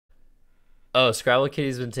Oh, Scrabble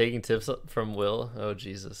Kitty's been taking tips from Will. Oh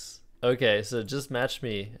Jesus. Okay, so just match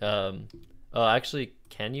me. Oh, actually,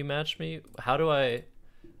 can you match me? How do I?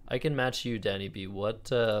 I can match you, Danny B. What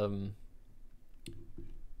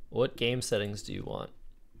game settings do you want?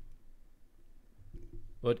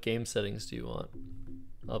 What game settings do you want?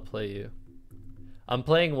 I'll play you. I'm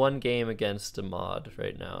playing one game against a mod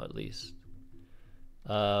right now, at least.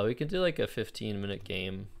 We can do like a 15-minute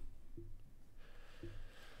game.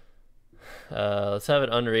 Let's have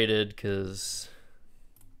it unrated because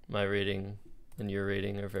my rating and your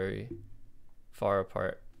rating are very far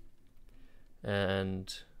apart.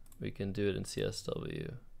 And we can do it in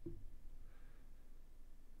CSW.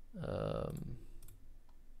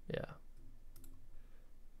 Yeah.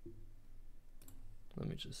 Let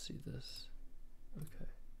me just see this. Okay.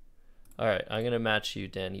 All right, I'm gonna match you,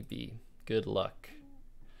 Danny B. Good luck.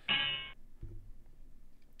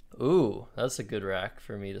 Ooh, that's a good rack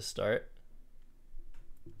for me to start.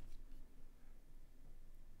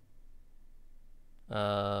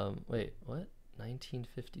 Wait, what?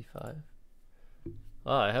 1955?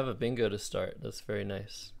 Oh, I have a bingo to start. That's very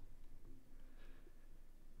nice.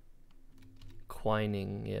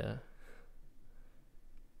 Quining, yeah.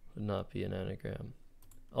 Would not be an anagram.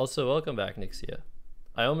 Also, welcome back, Nixia.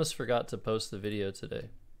 I almost forgot to post the video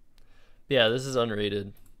today. But yeah, this is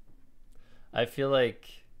unrated. I feel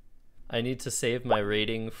like I need to save my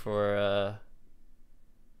rating for,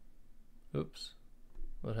 oops.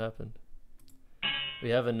 What happened?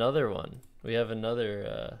 We have another one. We have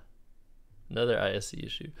another ISC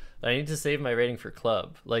issue. I need to save my rating for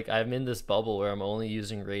club. Like, I'm in this bubble where I'm only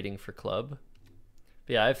using rating for club.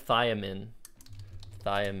 But yeah, I have thiamine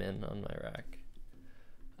on my rack.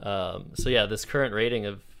 So yeah, this current rating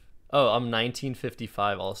of, oh, I'm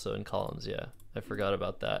 1955 also in columns. Yeah, I forgot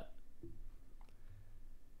about that.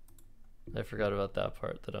 I forgot about that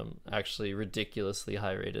part, that I'm actually ridiculously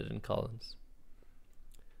high rated in columns.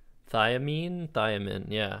 Thiamine,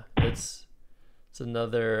 yeah, it's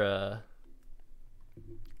another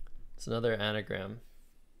anagram.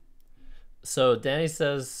 So Danny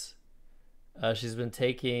says Danny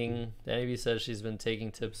B says she's been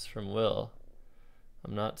taking tips from Will.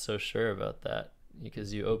 I'm not so sure about that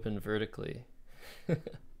because you open vertically. But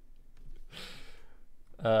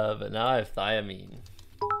now I have thiamine,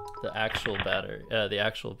 the actual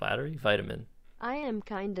battery vitamin. I am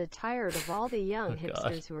kinda tired of all the young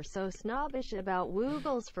hipsters who are so snobbish about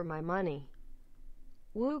Woogles for my money.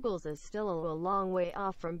 Woogles is still a long way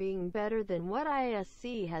off from being better than what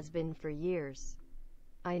ISC has been for years.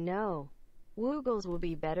 I know. Woogles will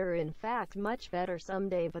be better, in fact much better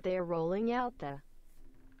someday, but they are rolling out the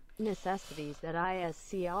necessities that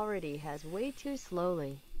ISC already has way too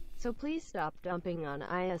slowly. So please stop dumping on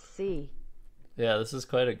ISC. Yeah, this is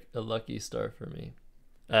quite a lucky start for me.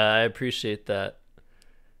 I appreciate that.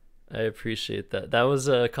 That was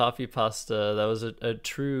a coffee pasta. That was a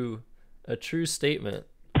true statement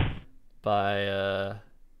by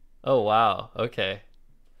oh wow, okay.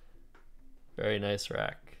 Very nice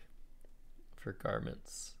rack for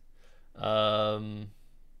garments. That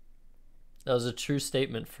was a true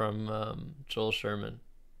statement from Joel Sherman.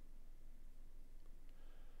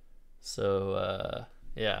 So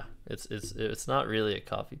yeah, it's not really a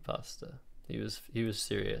coffee pasta. He was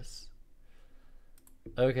serious.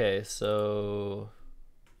 Okay, so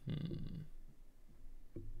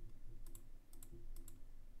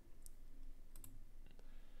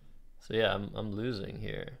so yeah, I'm losing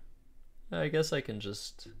here. I guess I can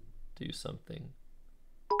just do something.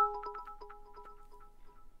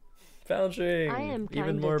 Foundering. I am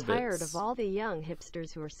kinda tired of all the young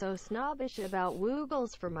hipsters who are so snobbish about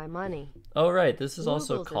Woogles for my money. Oh right, this is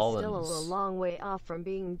also Collins. Woogles is still a long way off from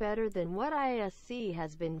being better than what ISC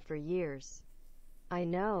has been for years. I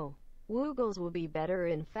know. Woogles will be better,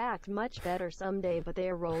 in fact much better someday, but they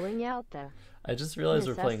are rolling out the I just realized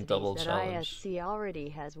we're playing double that challenge. ISC already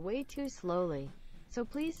has way too slowly. So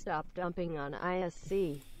please stop dumping on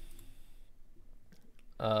ISC.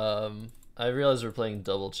 I realize we're playing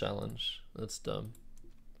double challenge. That's dumb.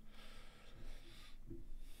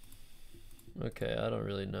 Okay, I don't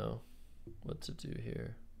really know what to do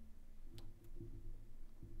here.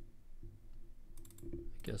 I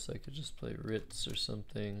guess I could just play Ritz or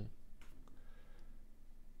something.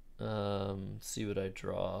 See what I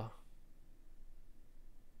draw.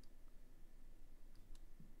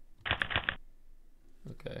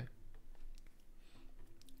 Okay.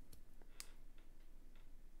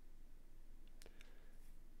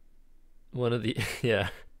 One of the yeah.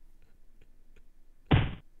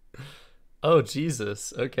 Oh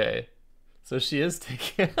Jesus. Okay. So she is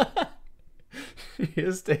taking she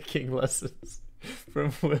is taking lessons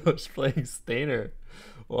From Willis playing Stainer.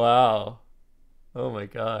 Wow. Oh my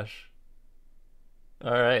gosh.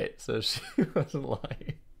 Alright, so she wasn't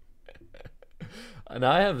lying. And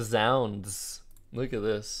I have Zounds. Look at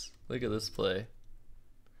this. Look at this play.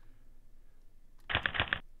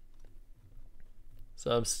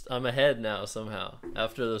 So I'm ahead now somehow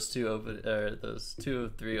after those two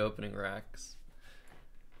of three opening racks.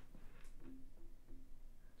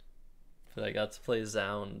 But I got to play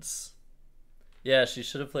Zounds. Yeah, she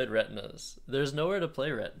should have played Retinas. There's nowhere to play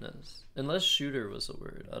Retinas unless shooter was a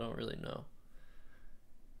word. I don't really know.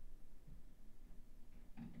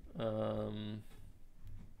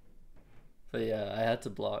 But yeah, I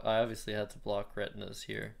obviously had to block Retinas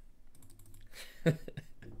here.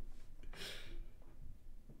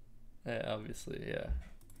 Obviously, yeah.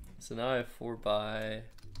 So now I have 4 by.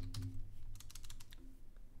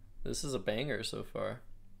 This is a banger so far.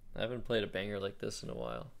 I haven't played a banger like this in a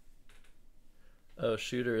while. Oh,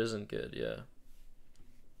 shooter isn't good, yeah.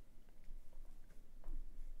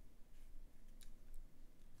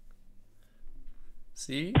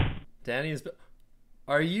 See? Danny's...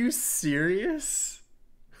 Are you serious?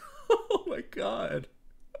 Oh my god.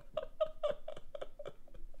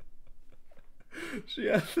 She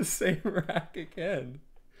had the same rack again.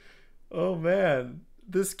 Oh man.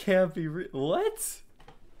 This can't be real. What?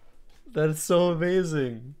 That's so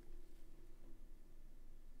amazing.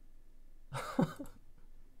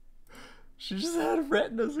 She just had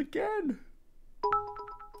Retinas again.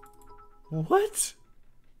 What?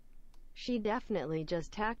 She definitely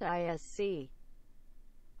just hacked ISC.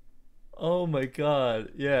 Oh my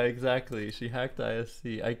god. Yeah, exactly. She hacked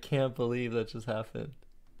ISC. I can't believe that just happened.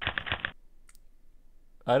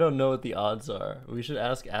 I don't know what the odds are. We should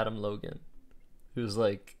ask Adam Logan, who's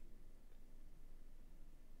like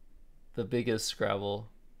the biggest Scrabble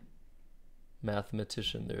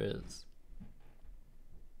mathematician there is.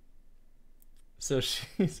 So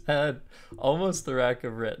she's had almost the rack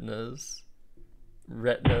of Retinas.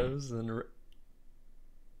 And...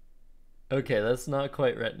 Okay, that's not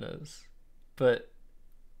quite Retinas. But,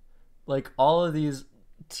 like, all of these...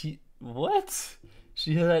 What?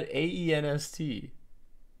 She had AENST.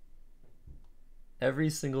 Every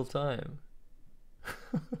single time.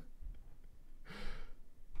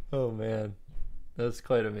 Oh, man. That's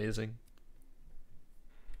quite amazing.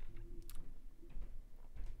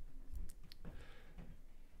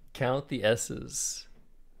 Count the S's.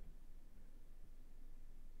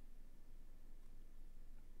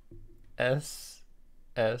 S,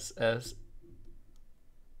 S, S.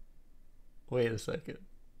 Wait a second.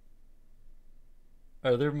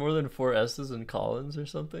 Are there more than 4 S's in Collins or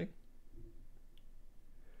something?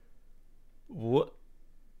 What?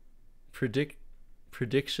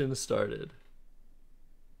 Prediction started.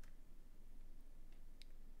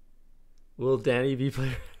 Will Danny be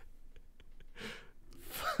player?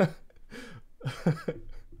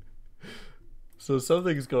 So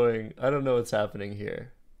something's going... I don't know what's happening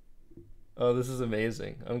here. Oh, this is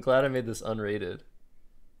amazing. I'm glad I made this unrated,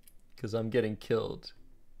 because I'm getting killed.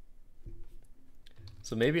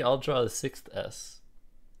 So maybe I'll draw the 6th S.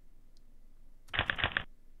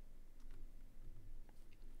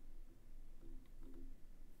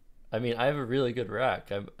 I mean, I have a really good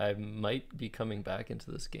rack. I might be coming back into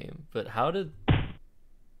this game. But how did...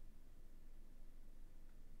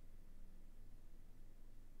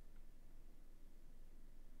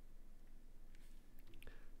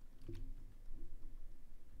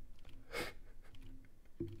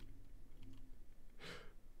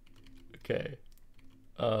 Okay.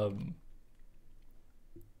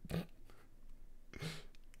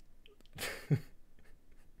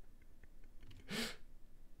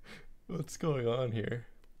 What's going on here?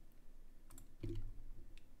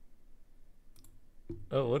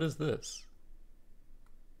 Oh, what is this?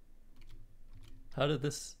 How did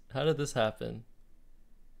this happen?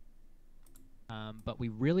 But we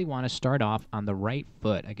really want to start off on the right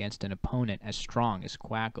foot against an opponent as strong as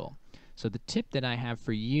Quackle. So the tip that I have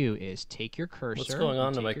for you is take your cursor. What's going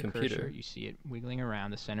on to my computer? Cursor, you see it wiggling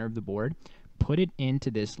around the center of the board. Put it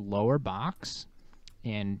into this lower box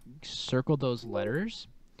and circle those letters.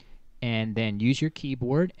 And then use your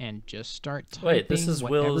keyboard and just start typing. Wait, this is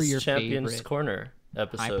Will's your Champions Corner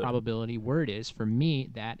episode. High probability word is. For me,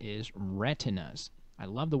 that is retinas. I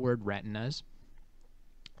love the word retinas.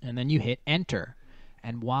 And then you hit enter.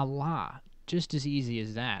 And voila. Just as easy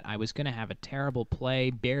as that. I was going to have a terrible play,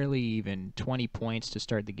 barely even 20 points to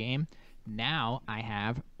start the game. Now I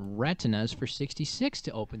have retinas for 66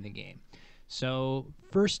 to open the game. So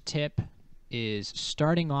first tip is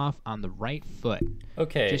starting off on the right foot.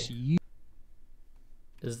 Okay. Just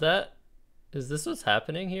is this what's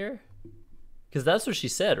happening here? Because that's what she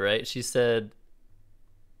said, right? She said,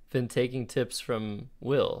 been taking tips from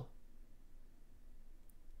Will.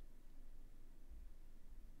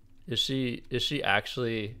 Is she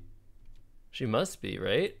actually? She must be,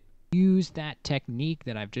 right? Use that technique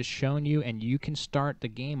that I've just shown you, and you can start the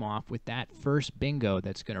game off with that first bingo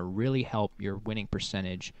that's going to really help your winning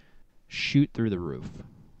percentage shoot through the roof.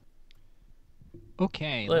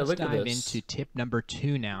 Okay, let's dive into tip number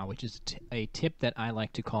 2 now, which is a tip that I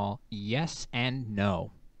like to call yes and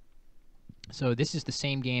no. So this is the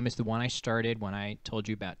same game as the one I started when I told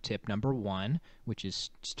you about tip number 1, which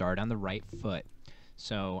is start on the right foot.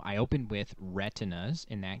 So I opened with retinas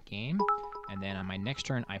in that game, and then on my next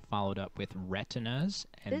turn I followed up with retinas,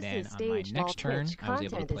 and then on my next turn I was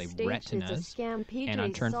able to play retinas, and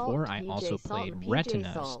on turn 4 I also played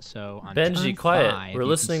retinas. So on Benji, turn quiet. 5, We're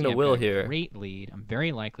listening to Will here. Great lead. I'm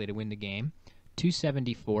very likely to win the game,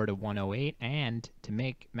 274 to 108, and to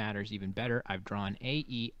make matters even better, I've drawn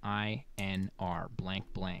AEINR blank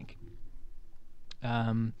blank.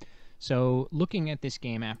 So looking at this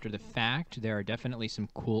game after the fact, there are definitely some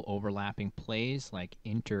cool overlapping plays like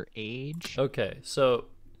inter-age. Okay, so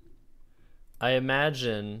I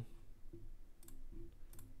imagine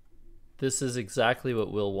this is exactly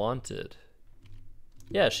what Will wanted.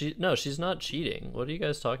 Yeah, she's not cheating. What are you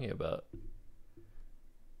guys talking about?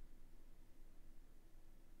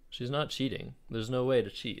 She's not cheating. There's no way to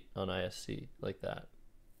cheat on ISC like that.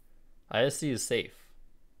 ISC is safe.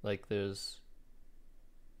 Like there's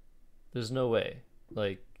no way.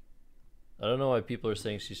 Like, I don't know why people are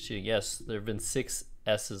saying she's cheating. Yes, there have been 6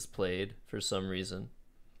 S's played for some reason.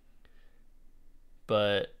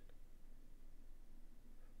 But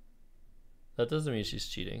that doesn't mean she's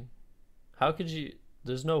cheating. How could you?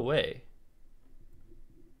 There's no way.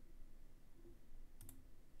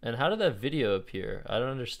 And how did that video appear? I don't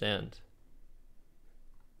understand.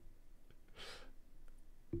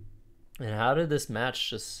 And how did this match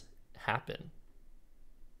just happen?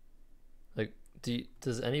 Like,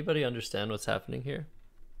 does anybody understand what's happening here?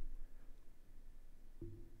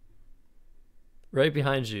 Right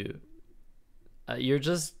behind you. You're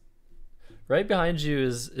just... Right behind you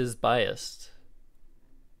is biased.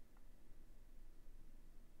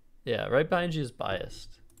 Yeah, right behind you is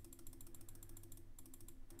biased.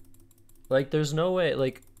 Like, there's no way...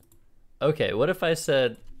 Like, okay, what if I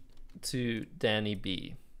said to Danny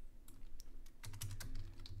B...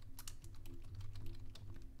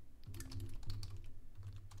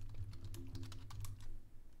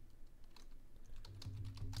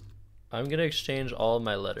 I'm going to exchange all of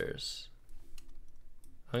my letters.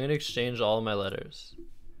 I'm going to exchange all of my letters.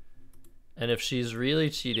 And if she's really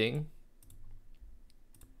cheating...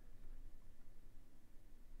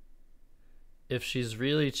 If she's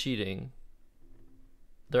really cheating...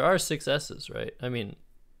 There are 6 S's, right? I mean...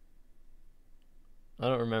 I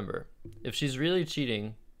don't remember. If she's really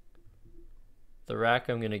cheating... The rack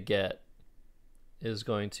I'm going to get is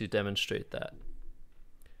going to demonstrate that.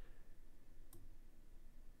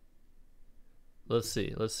 Let's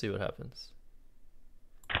see what happens.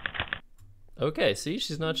 Okay, see,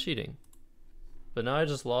 she's not cheating. But now I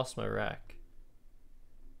just lost my rack.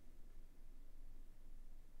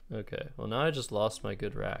 Okay, well now I just lost my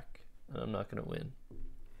good rack. And I'm not gonna win.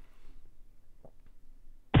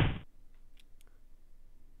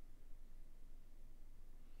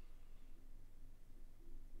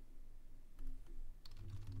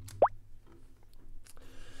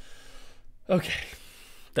 Okay.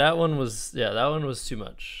 That one was, yeah, that one was too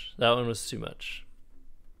much. That one was too much.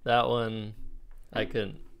 That one, I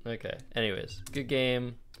couldn't. Okay, anyways, good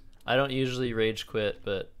game. I don't usually rage quit,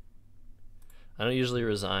 but I don't usually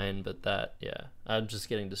resign, but that, yeah, I'm just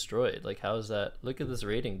getting destroyed. Like, how is that? Look at this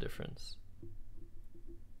rating difference.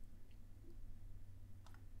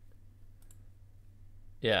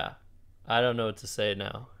 Yeah, I don't know what to say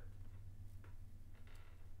now.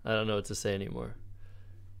 I don't know what to say anymore.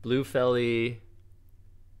 Blue Felly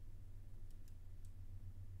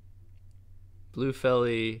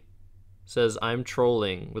says, I'm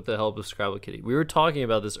trolling with the help of scrabblekitty. We were talking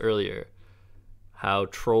about this earlier, how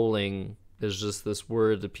trolling is just this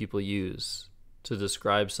word that people use to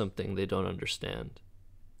describe something they don't understand.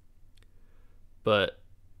 But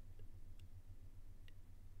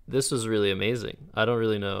this was really amazing. I don't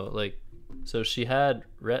really know. Like, so she had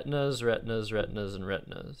retinas, and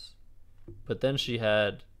retinas. But then she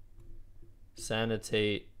had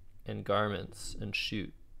sanitate and garments and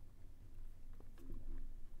shoot.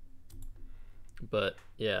 But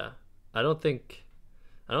yeah, I don't think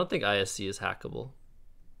ISC is hackable.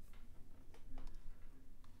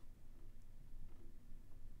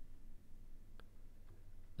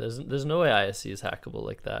 There's no way ISC is hackable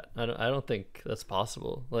like that. I don't think that's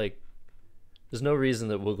possible. Like, there's no reason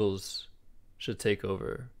that Woogles should take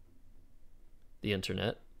over the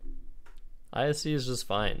internet. ISC is just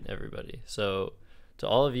fine, everybody. So to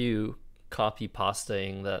all of you copy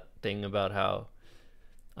pastaing that thing about how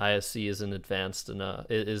ISC isn't advanced enough,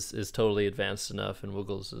 is totally advanced enough, and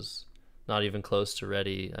Woogles is not even close to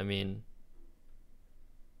ready. I mean,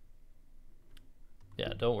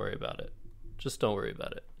 yeah, don't worry about it. Just don't worry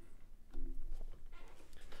about it.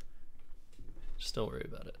 Just don't worry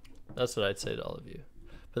about it. That's what I'd say to all of you.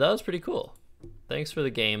 But that was pretty cool. Thanks for the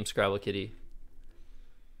game, scrabblekitty.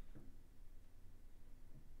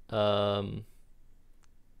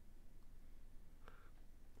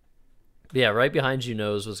 Yeah, right behind you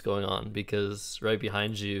knows what's going on, because right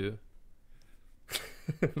behind you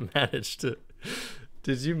managed to...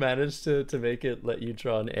 Did you manage to make it let you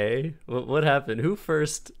draw an A? What happened? Who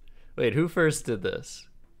first... Wait, who first did this?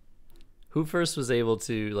 Who first was able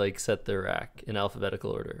to like set their rack in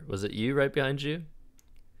alphabetical order? Was it you right behind you?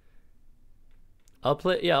 I'll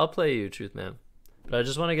play you, Truth Man. But I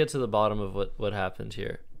just want to get to the bottom of what happened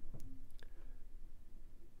here.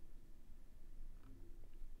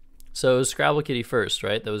 So it was scrabblekitty first,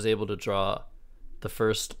 right? That was able to draw the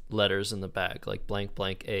first letters in the bag, like blank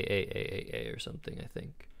blank A or something, I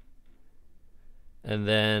think. And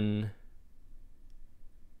then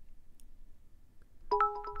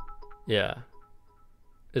yeah.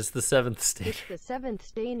 It's the seventh stainer. It's the seventh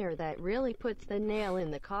stainer that really puts the nail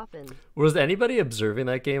in the coffin. Was anybody observing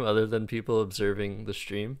that game other than people observing the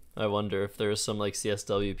stream? I wonder if there was some like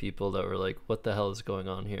CSW people that were like, what the hell is going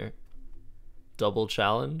on here? Double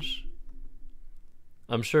challenge?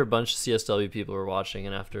 I'm sure a bunch of CSW people were watching,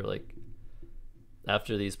 and after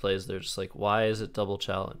these plays, they're just like, why is it double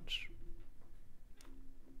challenge?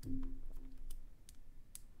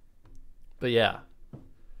 But yeah.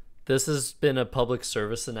 This has been a public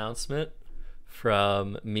service announcement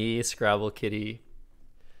from me, scrabblekitty,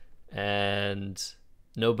 and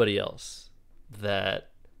nobody else,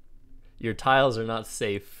 that your tiles are not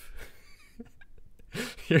safe.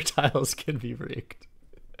 Your tiles can be rigged.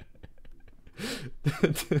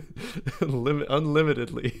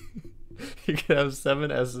 Unlimitedly. You can have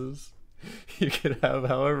 7 S's. You can have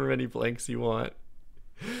however many blanks you want.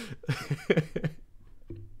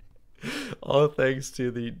 All thanks to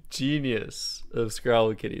the genius of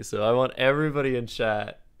scrabblekitty. So I want everybody in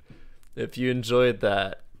chat, if you enjoyed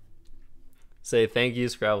that, say thank you,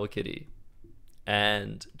 scrabblekitty,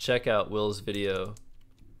 and check out Will's video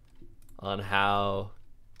on how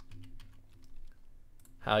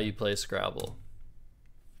you play Scrabble,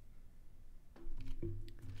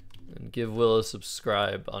 and give Will a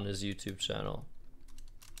subscribe on his YouTube channel.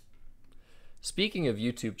 Speaking of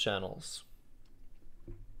YouTube channels,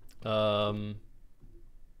 never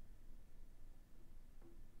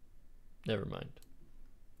mind.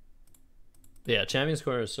 But yeah, Champions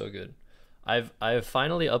Corner is so good. I've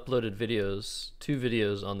finally uploaded two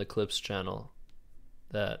videos on the Clips channel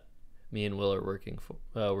that me and Will are working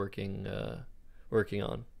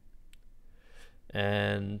on,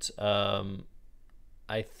 and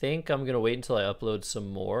I think I'm gonna wait until I upload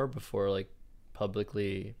some more before like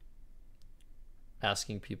publicly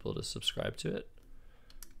asking people to subscribe to it.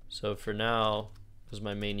 So for now, this is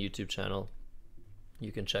my main YouTube channel.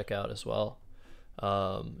 You can check out as well,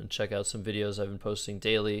 and check out some videos I've been posting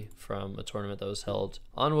daily from a tournament that was held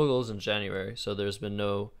on Woogles in January. So there was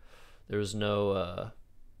no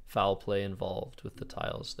foul play involved with the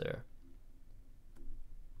tiles there.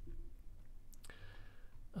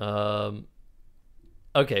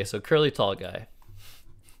 Okay, so curly tall guy.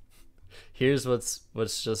 Here's what's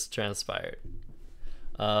just transpired.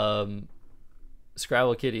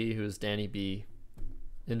 scrabblekitty, who's Danny B,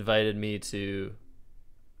 invited me to...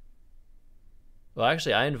 Well,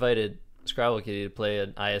 actually, I invited scrabblekitty to play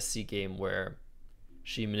an ISC game where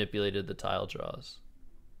she manipulated the tile draws.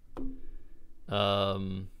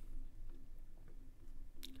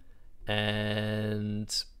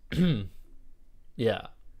 And yeah,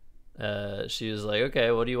 she was like,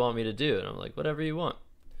 okay, what do you want me to do? And I'm like, whatever you want.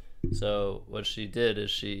 So what she did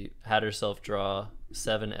is she had herself draw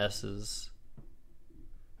 7 S's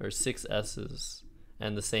or 6 S's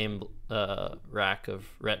and the same rack of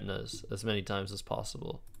retinas as many times as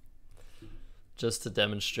possible, just to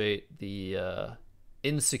demonstrate the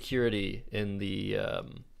insecurity in the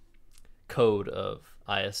code of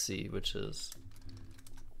ISC, which is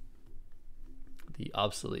the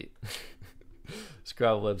obsolete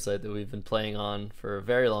Scrabble website that we've been playing on for a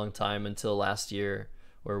very long time, until last year,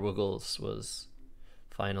 where Woogles was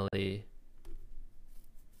finally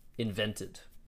invented.